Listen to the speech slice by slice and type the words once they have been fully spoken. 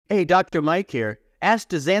Hey, Dr. Mike here.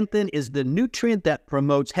 Astaxanthin is the nutrient that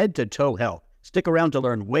promotes head-to-toe health. Stick around to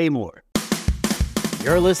learn way more.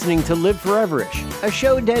 You're listening to Live Foreverish, a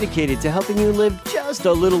show dedicated to helping you live just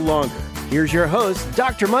a little longer. Here's your hosts,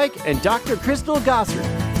 Dr. Mike and Dr. Crystal Gossard.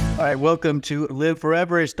 All right, welcome to Live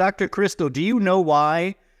Foreverish. Dr. Crystal, do you know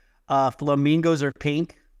why flamingos are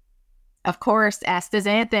pink? Of course,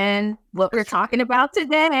 astaxanthin, what we're talking about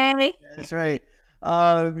today. That's right.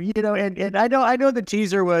 And I know the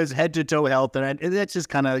teaser was head-to-toe health, and that's just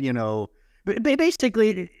kind of,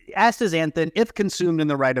 basically, astaxanthin, if consumed in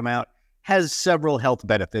the right amount, has several health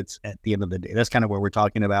benefits at the end of the day. That's kind of what we're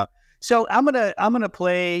talking about. So I'm gonna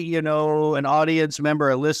play, an audience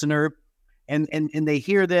member, a listener, and they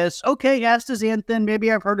hear this. Okay, astaxanthin,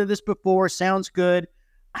 maybe I've heard of this before. Sounds good.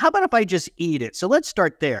 How about if I just eat it? So let's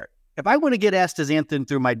start there. If I want to get astaxanthin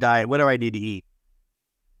through my diet, what do I need to eat?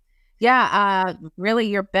 Yeah, really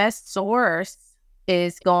your best source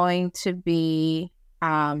is going to be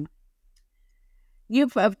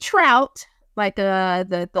you've of trout, like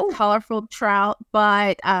the colorful trout,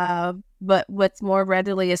 but what's more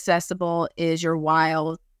readily accessible is your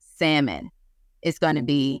wild salmon. It's going to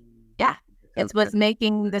be it's what's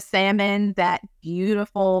making the salmon that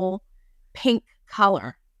beautiful pink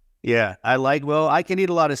color. Yeah, I can eat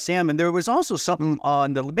a lot of salmon. There was also something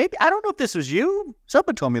on maybe, I don't know if this was you.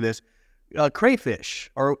 Someone told me this. Crayfish,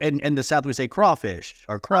 or in the South we say crawfish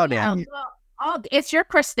or crawdad. It's your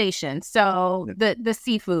crustacean. So the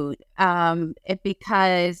seafood,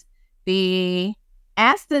 because the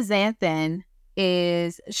astaxanthin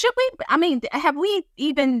have we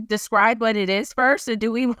even described what it is first, or do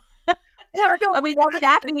we? We don't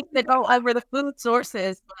have to go over the food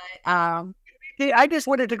sources, but I just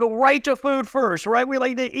wanted to go right to food first, right? We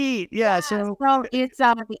like to eat. Yeah. So it's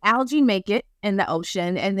the algae make it in the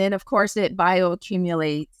ocean, and then of course it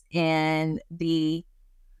bioaccumulates in the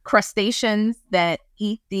crustaceans that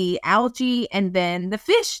eat the algae, and then the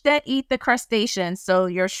fish that eat the crustaceans. So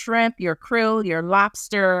your shrimp, your krill, your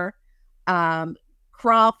lobster,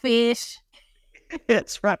 crawfish.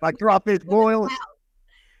 It's right, like crawfish boils.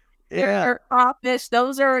 Yeah, crawfish.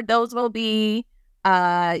 Those will be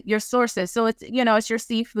your sources. So it's your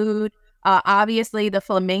seafood. Obviously the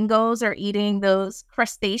flamingos are eating those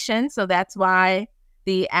crustaceans, so that's why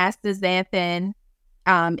the astaxanthin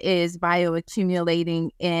is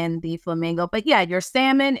bioaccumulating in the flamingo. But yeah, your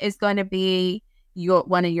salmon is going to be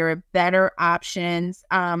one of your better options.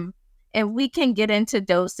 And we can get into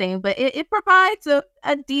dosing, but it provides a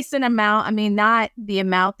decent amount. I mean, not the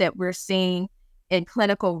amount that we're seeing in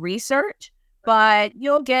clinical research, but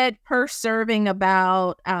you'll get per serving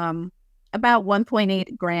about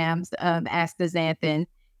 1.8 grams of astaxanthin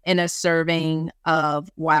in a serving of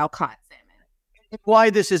wild-caught salmon.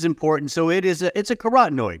 Why this is important? So it's a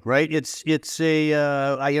carotenoid, right? It's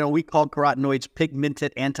a we call carotenoids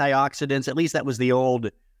pigmented antioxidants. At least that was the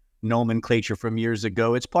old nomenclature from years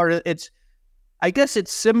ago. I guess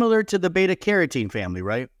it's similar to the beta-carotene family,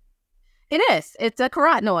 right? It is. It's a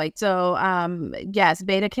carotenoid. So, yes,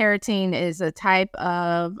 beta-carotene is a type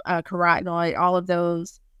of carotenoid. All of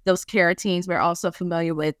those carotenes, we're also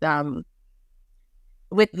familiar with lutein,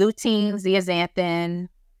 zeaxanthin,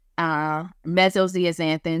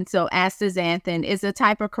 mesozeaxanthin. So, astaxanthin is a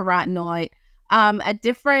type of carotenoid.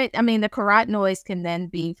 The carotenoids can then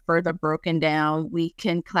be further broken down. We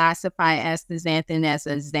can classify astaxanthin as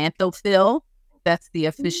a xanthophil. That's the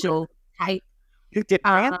official type.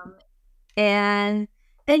 And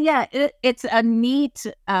yeah, it's a neat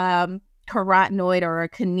carotenoid, or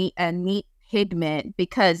a neat pigment,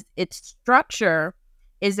 because its structure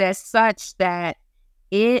is as such that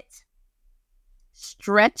it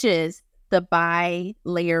stretches the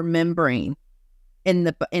bilayer membrane in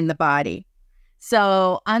the body.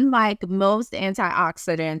 So unlike most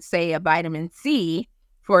antioxidants, say a vitamin C,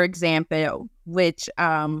 for example, which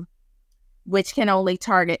can only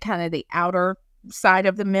target kind of the outer side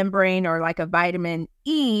of the membrane, or like a vitamin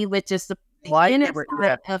E, which is the inner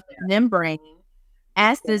side of the membrane,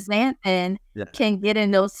 astaxanthin can get in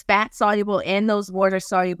those fat soluble and those water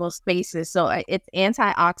soluble spaces. So its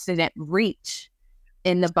antioxidant reach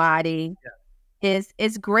in the body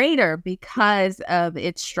is greater because of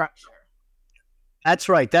its structure. That's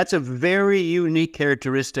right. That's a very unique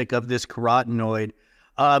characteristic of this carotenoid.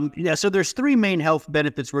 So there's three main health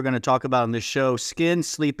benefits we're going to talk about in this show: skin,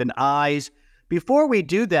 sleep, and eyes. Before we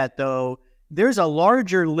do that, though, there's a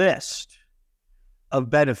larger list of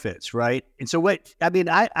benefits, right? And so I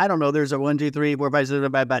don't know, there's a 1, 2, 3, 4, 5, 6,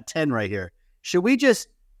 about 10 right here. Should we just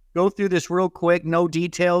go through this real quick, no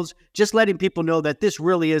details, just letting people know that this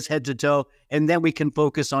really is head to toe, and then we can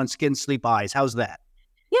focus on skin, sleep, eyes? How's that?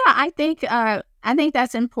 Yeah, I think I think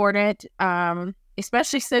that's important,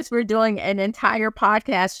 especially since we're doing an entire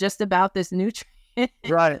podcast just about this nutrient.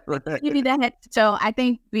 Right. Give you that. So I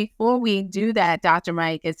think before we do that, Dr.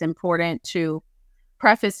 Mike, it's important to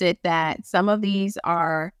preface it that some of these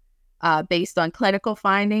are based on clinical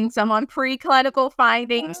findings, some on preclinical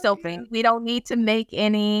findings. So we don't need to make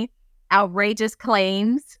any outrageous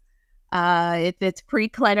claims. If it's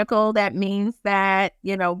preclinical, that means that,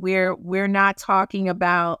 we're not talking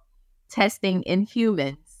about testing in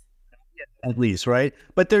humans. At least, right?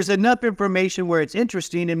 But there's enough information where it's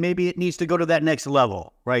interesting and maybe it needs to go to that next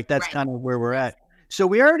level, right? That's kind of where we're at. So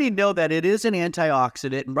we already know that it is an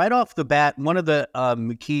antioxidant. And right off the bat, one of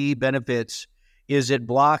the key benefits is it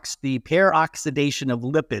blocks the peroxidation of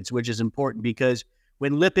lipids, which is important because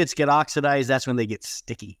when lipids get oxidized, that's when they get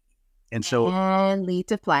sticky. And lead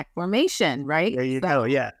to plaque formation, right? There you go.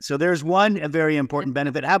 Yeah. So there's a very important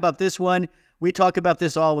benefit. How about this one? We talk about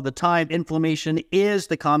this all the time. Inflammation is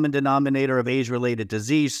the common denominator of age-related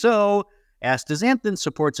disease. So astaxanthin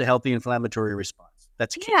supports a healthy inflammatory response.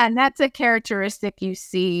 That's key. Yeah, and that's a characteristic you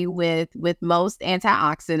see with most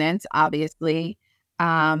antioxidants, obviously,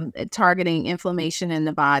 targeting inflammation in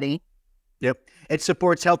the body. Yep. It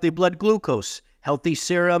supports healthy blood glucose, healthy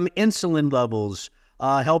serum insulin levels,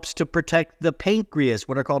 helps to protect the pancreas,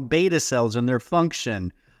 what are called beta cells and their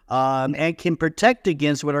function. And can protect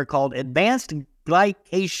against what are called advanced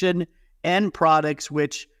glycation end products,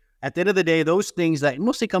 which at the end of the day, those things that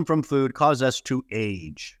mostly come from food cause us to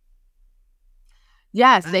age.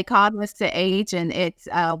 Yes, they cause us to age, and it's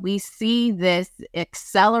we see this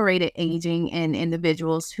accelerated aging in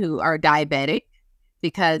individuals who are diabetic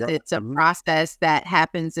because it's a process that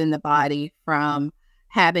happens in the body from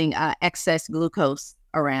having excess glucose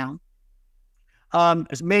around.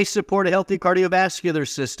 It may support a healthy cardiovascular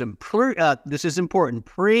system. This is important.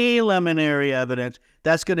 Preliminary evidence,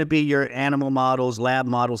 that's going to be your animal models, lab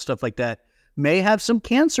models, stuff like that, may have some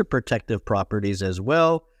cancer protective properties as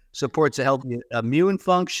well. Supports a healthy immune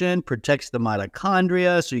function, protects the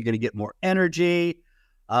mitochondria, so you're going to get more energy.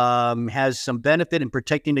 Has some benefit in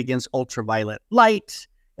protecting against ultraviolet light,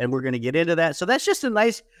 and we're going to get into that. So that's just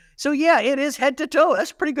so yeah, it is head to toe.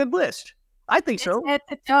 That's a pretty good list. I think so. Head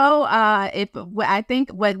to toe. I think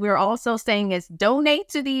what we're also saying is donate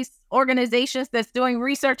to these organizations that's doing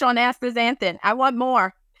research on astaxanthin. I want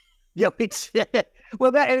more. Yeah,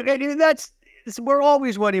 we're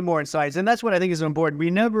always wanting more in science, and that's what I think is important.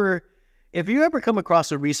 If you ever come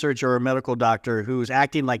across a researcher or a medical doctor who's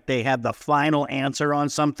acting like they have the final answer on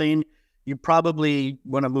something, you probably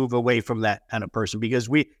want to move away from that kind of person because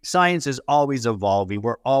science is always evolving.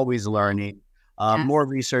 We're always learning. More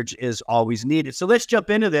research is always needed. So let's jump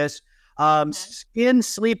into this. Skin,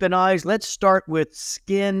 sleep, and eyes. Let's start with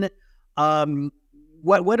skin.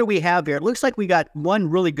 What do we have here? It looks like we got one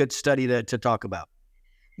really good study to talk about.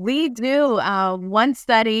 We do. One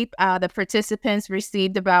study, the participants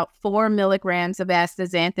received about 4 milligrams of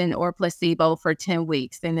astaxanthin or placebo for 10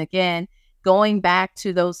 weeks. And again, going back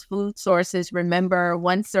to those food sources, remember,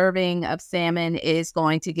 one serving of salmon is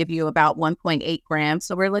going to give you about 1.8 grams.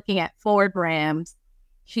 So we're looking at 4 grams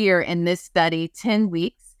here in this study, 10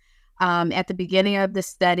 weeks. At the beginning of the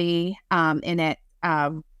study and at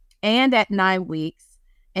 9 weeks,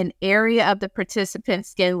 an area of the participant's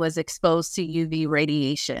skin was exposed to UV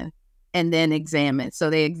radiation and then examined. So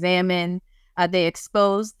they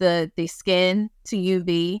exposed the skin to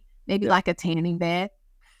UV, maybe like a tanning bed.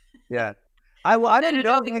 Yeah. I didn't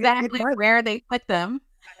know exactly where they put them.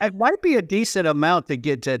 It might be a decent amount to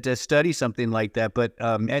get to study something like that. But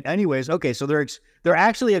anyways, okay, so they're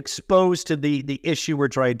actually exposed to the issue we're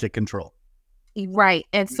trying to control. Right.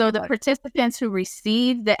 And so the participants who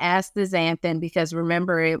received the astaxanthin, because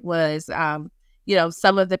remember it was, some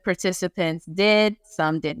of the participants did,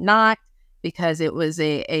 some did not, because it was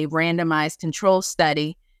a randomized control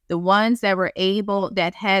study. The ones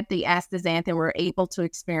that had the astaxanthin were able to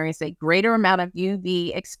experience a greater amount of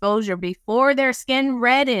UV exposure before their skin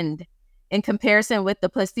reddened in comparison with the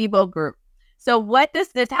placebo group. So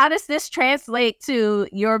how does this translate to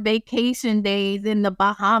your vacation days in the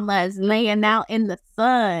Bahamas laying out in the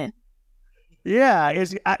sun? Yeah,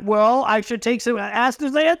 I should take some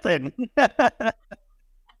astaxanthin.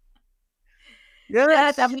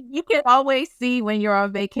 Yes, I mean, you can always see when you're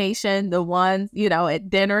on vacation, the ones, at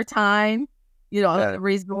dinner time, at the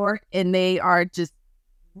resort, and they are just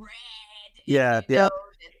red. Yeah.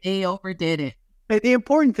 They overdid it. But the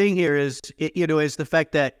important thing here is the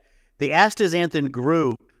fact that the astaxanthin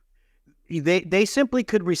group, they simply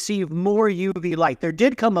could receive more UV light. There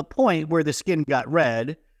did come a point where the skin got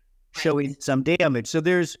red, showing some damage. So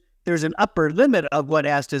there's an upper limit of what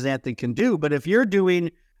astaxanthin can do. But if you're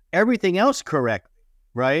doing everything else correctly,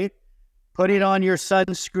 right? Putting on your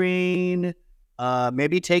sunscreen,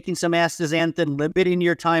 maybe taking some astaxanthin, limiting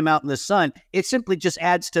your time out in the sun. It simply just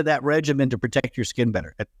adds to that regimen to protect your skin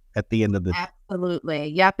better at the end of the day. Absolutely.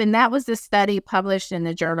 Yep. And that was a study published in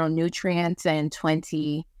the journal Nutrients in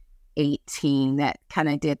 2018 that kind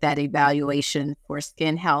of did that evaluation for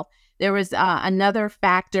skin health. There was another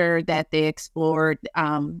factor that they explored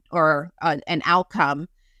or an outcome.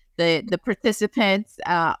 The participants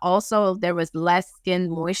also, there was less skin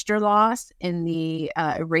moisture loss in the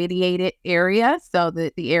irradiated area. So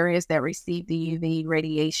the areas that received the UV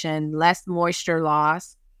radiation, less moisture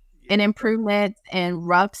loss, and improvement in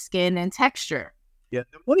rough skin and texture. Yeah,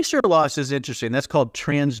 the moisture loss is interesting. That's called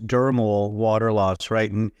transdermal water loss,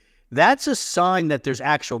 right? And that's a sign that there's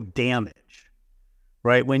actual damage,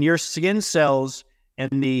 right? When your skin cells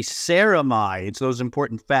and the ceramides, those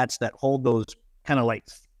important fats that hold those kind of like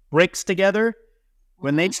bricks together,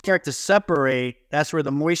 when they start to separate, that's where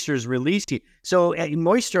the moisture is released. So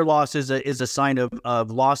moisture loss is a sign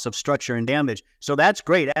of loss of structure and damage. So that's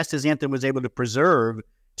great. Astaxanthin was able to preserve.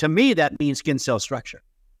 To me, that means skin cell structure.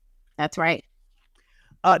 That's right.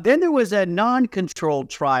 Then there was a non-controlled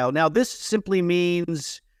trial. Now, this simply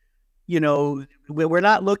means, we're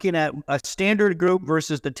not looking at a standard group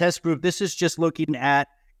versus the test group. This is just looking at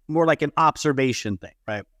more like an observation thing,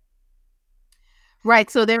 right? Right.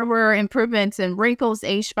 So there were improvements in wrinkles,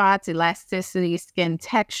 age spots, elasticity, skin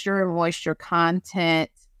texture, moisture content.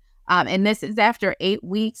 And this is after 8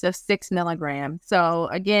 weeks of 6 milligrams. So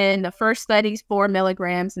again, the first study's 4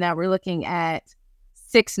 milligrams. Now we're looking at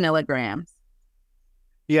 6 milligrams.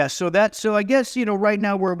 Yeah. So I guess, right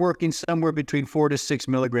now we're working somewhere between 4 to 6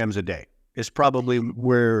 milligrams a day is probably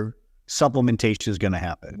where supplementation is going to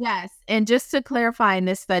happen. Yes. And just to clarify, in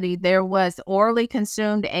this study, there was orally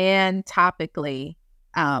consumed and topically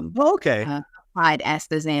applied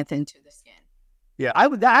astaxanthin to the skin. Yeah,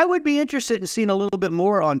 I would be interested in seeing a little bit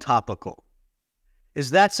more on topical.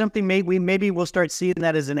 Is that something maybe we'll start seeing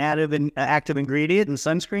that as an active ingredient in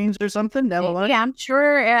sunscreens or something down the line? Yeah, I'm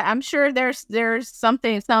sure there's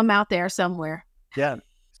some out there somewhere. Yeah,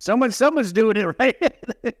 someone's doing it, right?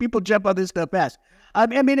 People jump on this stuff fast.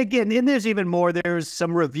 I mean, again, and there's even more. There's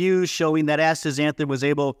some reviews showing that astaxanthin was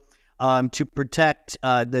able to protect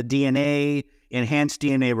the DNA, enhance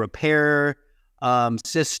DNA repair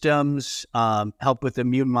systems, help with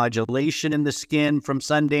immune modulation in the skin from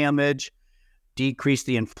sun damage, decrease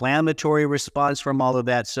the inflammatory response from all of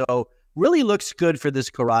that. So really looks good for this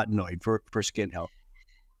carotenoid for skin health.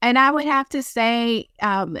 And I would have to say,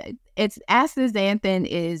 its astaxanthin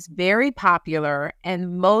is very popular,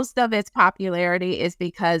 and most of its popularity is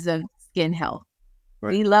because of skin health.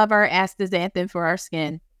 Right. We love our astaxanthin for our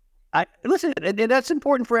skin. Listen, and that's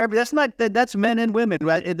important for that's men and women.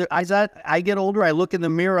 Right? As I get older, I look in the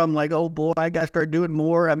mirror, I'm like, oh boy, I got to start doing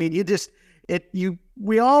more. I mean,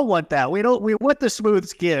 we all want that. We want the smooth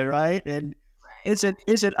skin, right? And it's an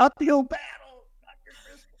uphill battle.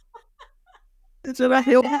 It's an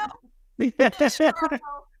uphill battle.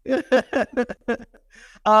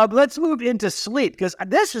 Let's move into sleep, because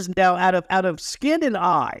this is now out of skin and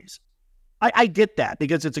eyes. I get that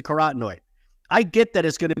because it's a carotenoid. I get that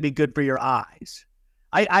it's going to be good for your eyes.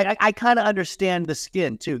 I kind of understand the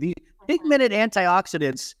skin too. The pigmented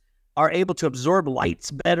antioxidants are able to absorb lights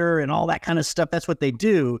better and all that kind of stuff. That's what they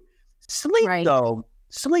do. Sleep, right. Though,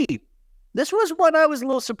 sleep. This was what I was a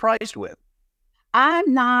little surprised with.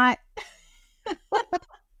 I'm not.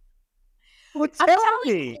 Well, tell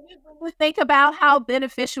me. When we think about how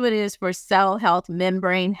beneficial it is for cell health,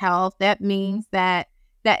 membrane health, that means that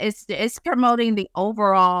it's promoting the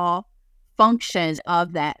overall functions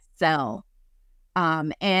of that cell.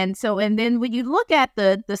 And then when you look at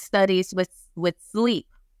the studies with sleep,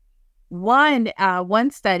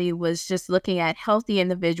 one study was just looking at healthy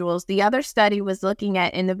individuals. The other study was looking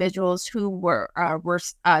at individuals who were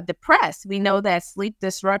depressed. We know that sleep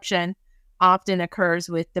disruption often occurs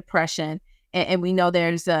with depression, and we know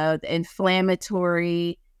there's an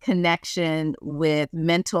inflammatory connection with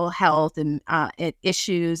mental health and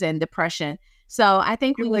issues and depression. So I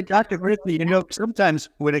think Dr. Griffey, sometimes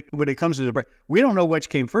when it comes to depression, we don't know which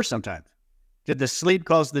came first sometimes. Did the sleep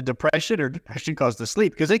cause the depression or depression cause the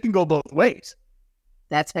sleep? Because they can go both ways.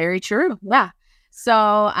 That's very true. Yeah.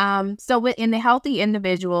 So in the healthy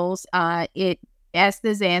individuals,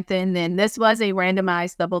 astaxanthin, then this was a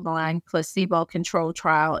randomized double-blind placebo-controlled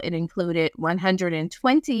trial. It included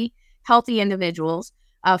 120 healthy individuals,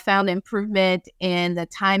 found improvement in the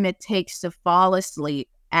time it takes to fall asleep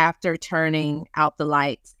after turning out the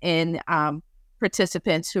lights in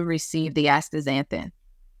participants who received the astaxanthin.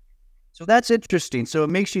 So that's interesting. So it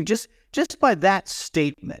makes you just just by that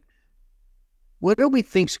statement, what do we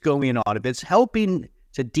think's going on? If it's helping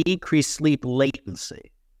to decrease sleep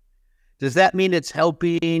latency, does that mean it's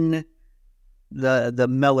helping the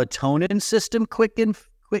melatonin system kick in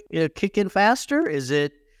faster? Is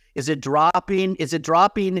it dropping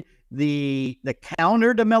the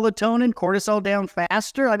counter to melatonin, cortisol, down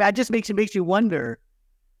faster? I mean, it just makes you wonder.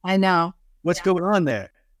 I know what's going on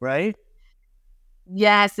there, right?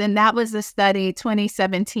 Yes, and that was a study,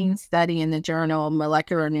 2017 study in the journal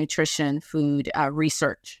Molecular Nutrition Food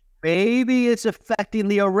Research. Maybe it's affecting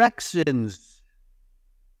the orexins.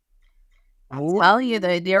 I'll tell you,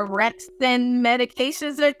 the orexin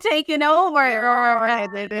medications are taking over.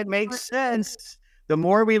 It makes sense. The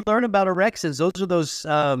more we learn about orexins, those are those.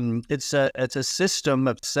 It's a system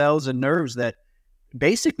of cells and nerves that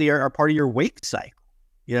basically are part of your wake cycle,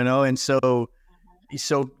 and so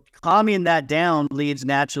calming that down leads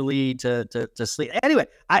naturally to sleep. Anyway,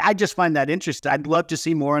 I just find that interesting. I'd love to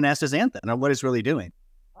see more on astaxanthin and what it's really doing.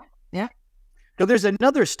 Yeah. So there's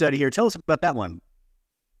another study here. Tell us about that one.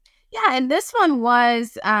 Yeah, and this one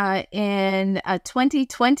was in a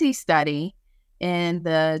 2020 study in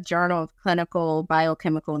the Journal of Clinical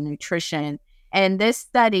Biochemical Nutrition. And this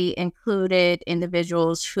study included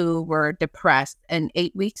individuals who were depressed, an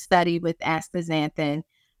 8-week study with astaxanthin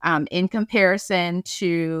in comparison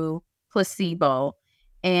to placebo.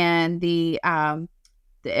 And the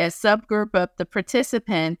subgroup of the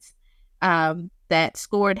participants that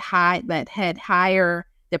scored high, that had higher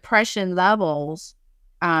depression levels,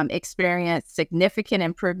 experienced significant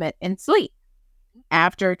improvement in sleep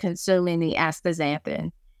after consuming the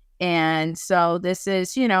astaxanthin. And so this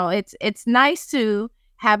is, it's nice to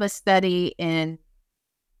have a study in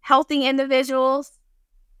healthy individuals,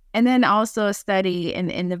 and then also a study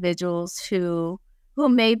in individuals who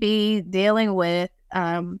may be dealing with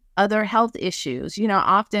other health issues.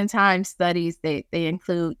 Oftentimes studies, they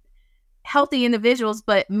include healthy individuals,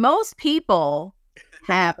 but most people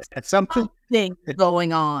have something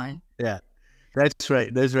going on. Yeah, that's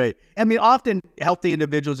right. That's right. I mean, often healthy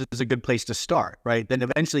individuals is a good place to start, right? Then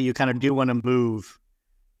eventually you kind of do want to move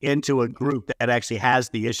into a group that actually has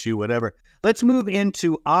the issue, whatever. Let's move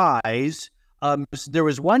into eyes. There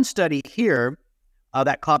was one study here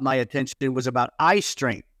that caught my attention. It was about eye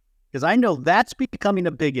strain, because I know that's becoming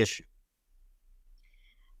a big issue.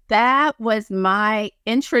 That was my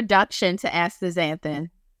introduction to astaxanthin,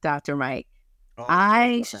 Dr. Mike.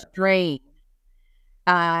 Eye strain.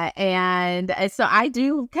 And so I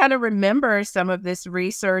do kind of remember some of this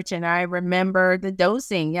research, and I remember the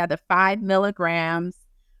dosing. Yeah, the 5 milligrams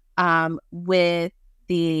with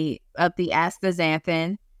the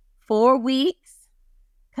astaxanthin, 4 weeks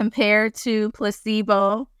compared to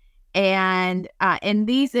placebo. And in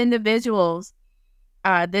these individuals,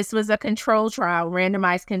 this was a control trial,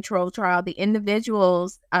 randomized control trial. The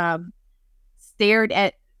individuals stared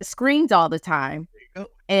at screens all the time.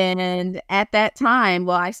 And at that time,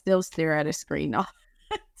 well, I still stare at a screen all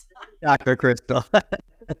the time. Dr. Crystal.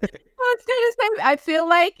 I feel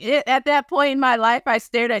like at that point in my life, I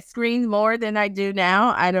stared at screens more than I do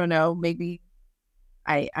now. I don't know. Maybe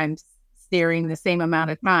I'm staring the same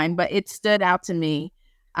amount of time, but it stood out to me,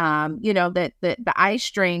 that the eye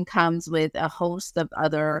strain comes with a host of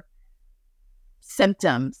other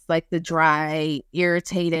symptoms, like the dry,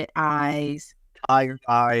 irritated eyes, tired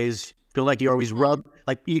eyes. Feel like you always rub,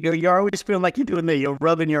 like you're always feeling like you're doing you're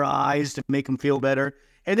rubbing your eyes to make them feel better,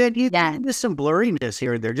 and then there's some blurriness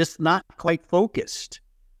here and there, just not quite focused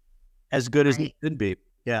as good as it could be.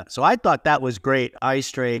 Yeah, so I thought that was great, eye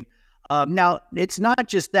strain. Now it's not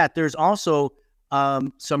just that. There's also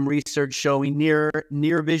some research showing near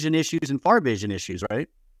vision issues and far vision issues, right?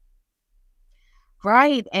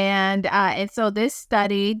 Right. And so this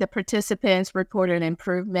study, the participants reported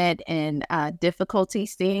improvement in difficulty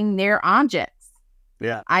seeing near objects.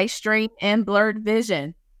 Yeah. Eye strain and blurred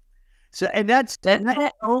vision. So, and that's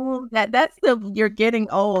you're getting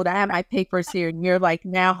old. I have my papers here, and you're like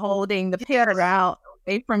now holding the paper out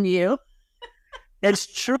away from you. It's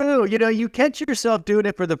true. You catch yourself doing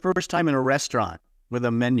it for the first time in a restaurant with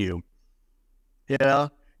a menu.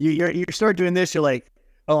 You start doing this, you're like,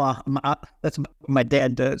 oh, that's what my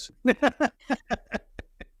dad does.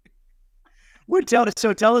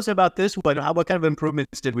 Tell us about this one. What kind of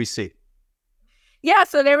improvements did we see? Yeah,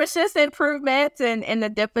 so there was just improvements in the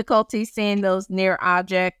difficulty seeing those near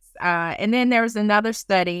objects. And then there was another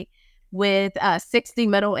study with 60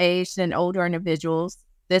 middle-aged and older individuals.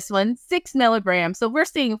 This one, 6 milligrams. So we're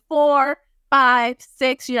seeing 4, 5,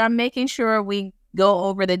 6. I'm making sure we go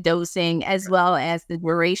over the dosing as well as the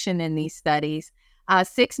duration in these studies.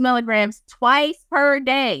 6 milligrams twice per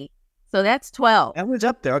day. So that's 12. That was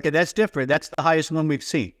up there. Okay, that's different. That's the highest one we've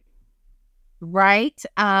seen. Right.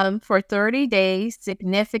 For 30 days,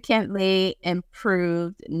 significantly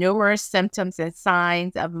improved numerous symptoms and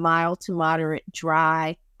signs of mild to moderate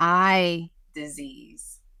dry eye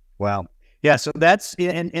disease. Wow. Yeah, so that's,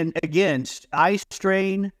 and again, eye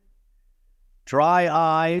strain, dry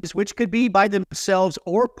eyes, which could be by themselves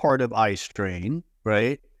or part of eye strain,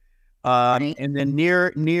 right? Right. And then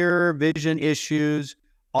near vision issues,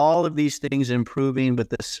 all of these things improving with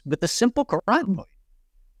the simple carotenoid.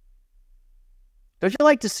 Don't you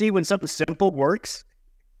like to see when something simple works?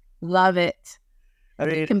 Love it. I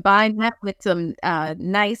mean, Combine that with some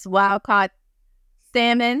nice wild caught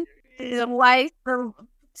salmon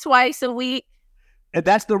twice a week. and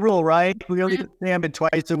that's the rule, right? We only get salmon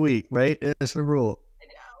twice a week, right? That's the rule.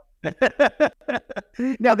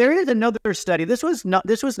 Now there is another study. This was not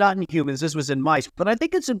in humans. This was in mice. But I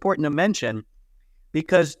think it's important to mention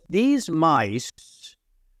because these mice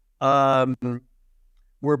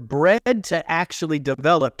were bred to actually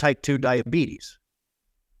develop type 2 diabetes.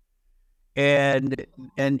 And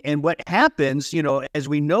what happens, as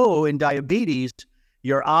we know in diabetes,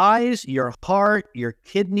 your eyes, your heart, your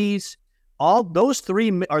kidneys, all those three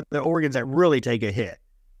are the organs that really take a hit.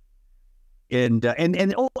 And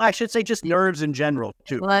I should say just nerves in general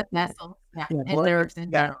too. Blood vessels, and nerves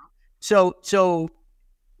in general. So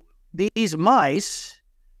these mice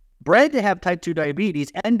bred to have type 2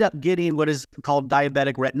 diabetes end up getting what is called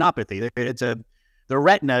diabetic retinopathy. The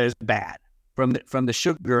retina is bad from the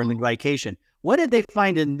sugar and the glycation. What did they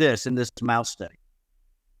find in this mouse study?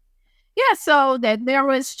 Yeah, so that there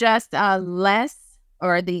was just less,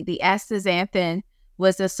 or the astaxanthin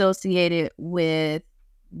was associated with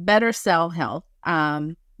better cell health,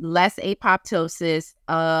 less apoptosis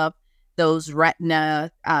of those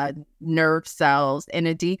retina nerve cells, and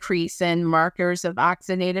a decrease in markers of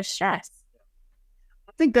oxidative stress.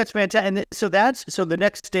 I think that's fantastic. And so the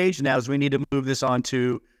next stage now is we need to move this on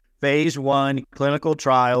to phase 1 clinical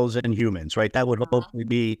trials in humans, right? That would hopefully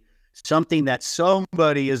be something that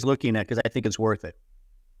somebody is looking at because I think it's worth it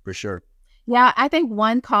for sure. Yeah, I think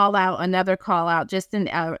another call out, just in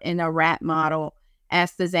a rat model,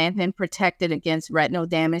 astaxanthin protected against retinal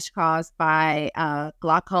damage caused by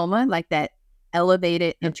glaucoma, like that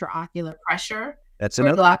elevated intraocular pressure. That's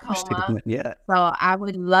another glaucoma. Yeah. So I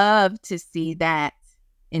would love to see that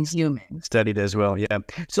in humans. Studied as well, yeah.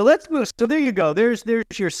 So let's move. So there you go. There's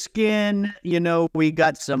your skin. We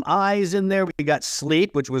got some eyes in there. We got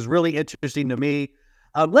sleep, which was really interesting to me.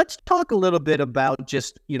 Let's talk a little bit about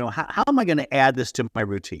just, how am I going to add this to my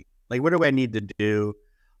routine? Like, what do I need to do?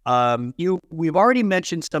 We've already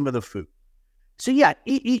mentioned some of the food. So yeah,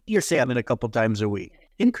 eat your salmon a couple times a week.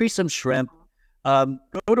 Increase some shrimp. Go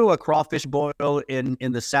to a crawfish boil in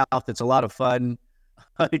the South. It's a lot of fun.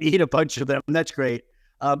 Eat a bunch of them. That's great.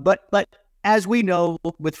 But as we know,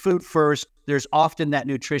 with food first, there's often that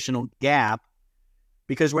nutritional gap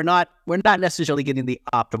because we're not necessarily getting the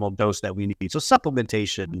optimal dose that we need. So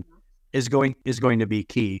supplementation is going to be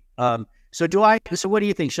key. So what do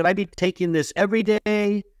you think? Should I be taking this every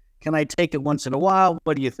day? Can I take it once in a while?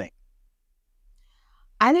 What do you think?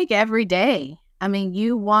 I think every day. I mean,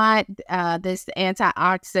 you want this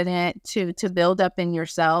antioxidant to build up in your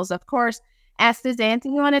cells. Of course, astaxanthin,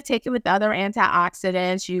 you want to take it with other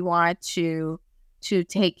antioxidants. You want to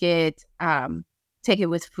take it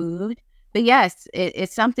with food. But yes,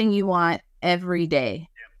 it's something you want every day.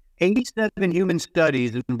 87 human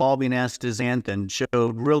studies involving astaxanthin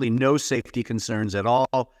showed really no safety concerns at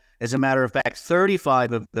all. As a matter of fact,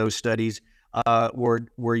 35 of those studies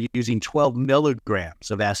were using 12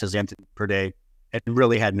 milligrams of astaxanthin per day and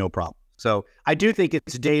really had no problem. So I do think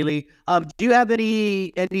it's daily. Do you have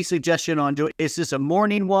any suggestion on is this a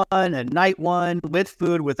morning one, a night one, with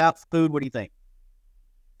food, without food? What do you think?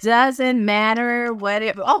 Doesn't matter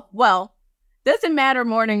doesn't matter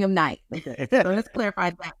morning or night. Okay. So let's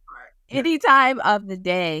clarify that part. Any time of the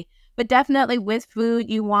day, but definitely with food,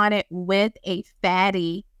 you want it with a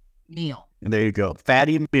fatty meal. And there you go.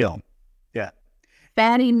 Fatty meal. Yeah.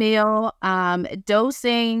 Fatty meal.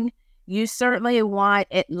 Dosing, you certainly want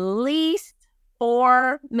at least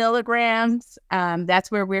 4 milligrams.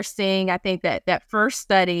 That's where we're seeing, I think that first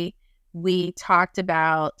study we talked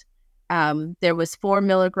about, there was 4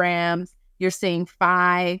 milligrams. You're seeing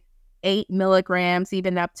 5, 8 milligrams,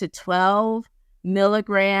 even up to 12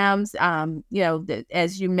 milligrams.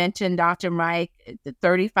 As you mentioned, Dr. Mike, the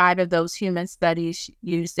 35 of those human studies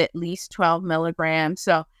used at least 12 milligrams.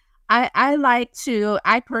 So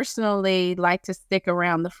I personally like to stick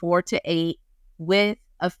around the 4 to 8 with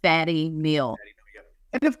a fatty meal.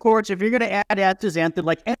 And of course, if you're going to add astaxanthin,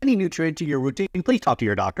 like any nutrient to your routine, please talk to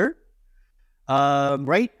your doctor.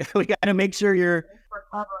 Right? We got to make sure you're For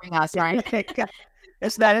covering us, right?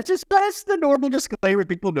 That's the normal disclaimer.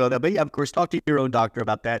 People know that. But yeah, of course, talk to your own doctor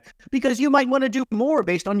about that, because you might want to do more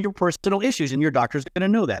based on your personal issues, and your doctor's going to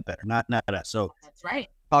know that better, not us. So That's right.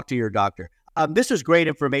 talk to your doctor. This was great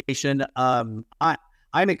information. I'm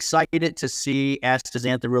excited to see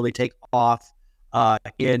astaxanthin really take off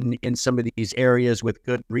in some of these areas with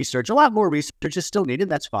good research. A lot more research is still needed.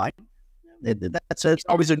 That's fine. It's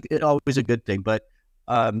always a good thing. But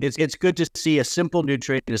it's good to see a simple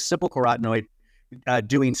nutrient, a simple carotenoid,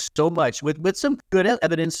 doing so much with some good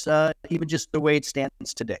evidence, even just the way it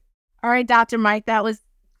stands today. All right, Dr. Mike, that was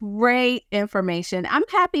great information. I'm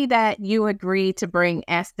happy that you agreed to bring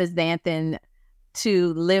astaxanthin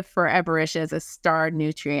to Live Foreverish as a star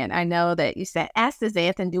nutrient. I know that you said,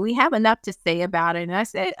 astaxanthin, do we have enough to say about it? And I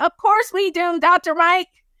said, of course we do, Dr. Mike.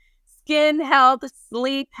 Skin health,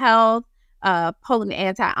 sleep health, potent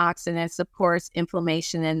antioxidants, supports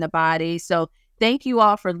inflammation in the body. So thank you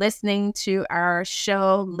all for listening to our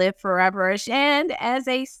show, Live Foreverish. And as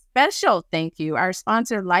a special thank you, our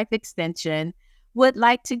sponsor, Life Extension, would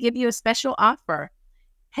like to give you a special offer.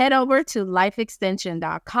 Head over to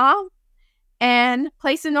lifeextension.com and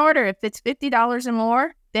place an order. If it's $50 or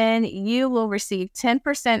more, then you will receive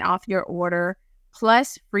 10% off your order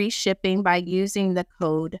plus free shipping by using the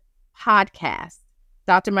code podcast.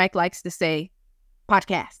 Dr. Mike likes to say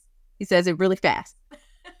podcast. He says it really fast.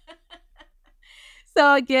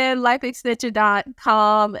 So again,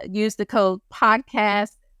 lifeextension.com, use the code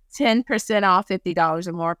podcast, 10% off, $50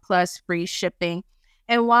 or more, plus free shipping.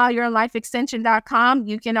 And while you're on lifeextension.com,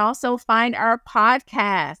 you can also find our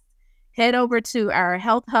podcast. Head over to our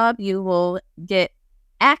Health Hub. You will get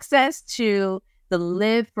access to the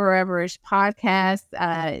Live Foreverish podcast.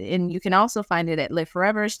 And you can also find it at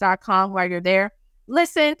liveforeverish.com while you're there.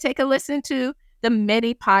 Take a listen to the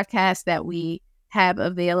many podcasts that we have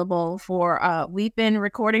available for, we've been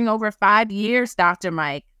recording over 5 years, Dr.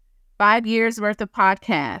 Mike, 5 years worth of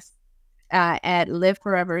podcasts at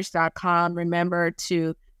liveforeverish.com. Remember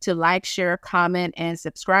to like, share, comment, and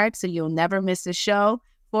subscribe so you'll never miss a show.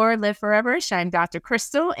 For Live Foreverish, I'm Dr.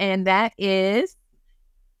 Crystal, and that is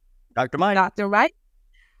Dr. Mike. Dr. Mike.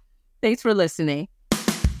 Thanks for listening.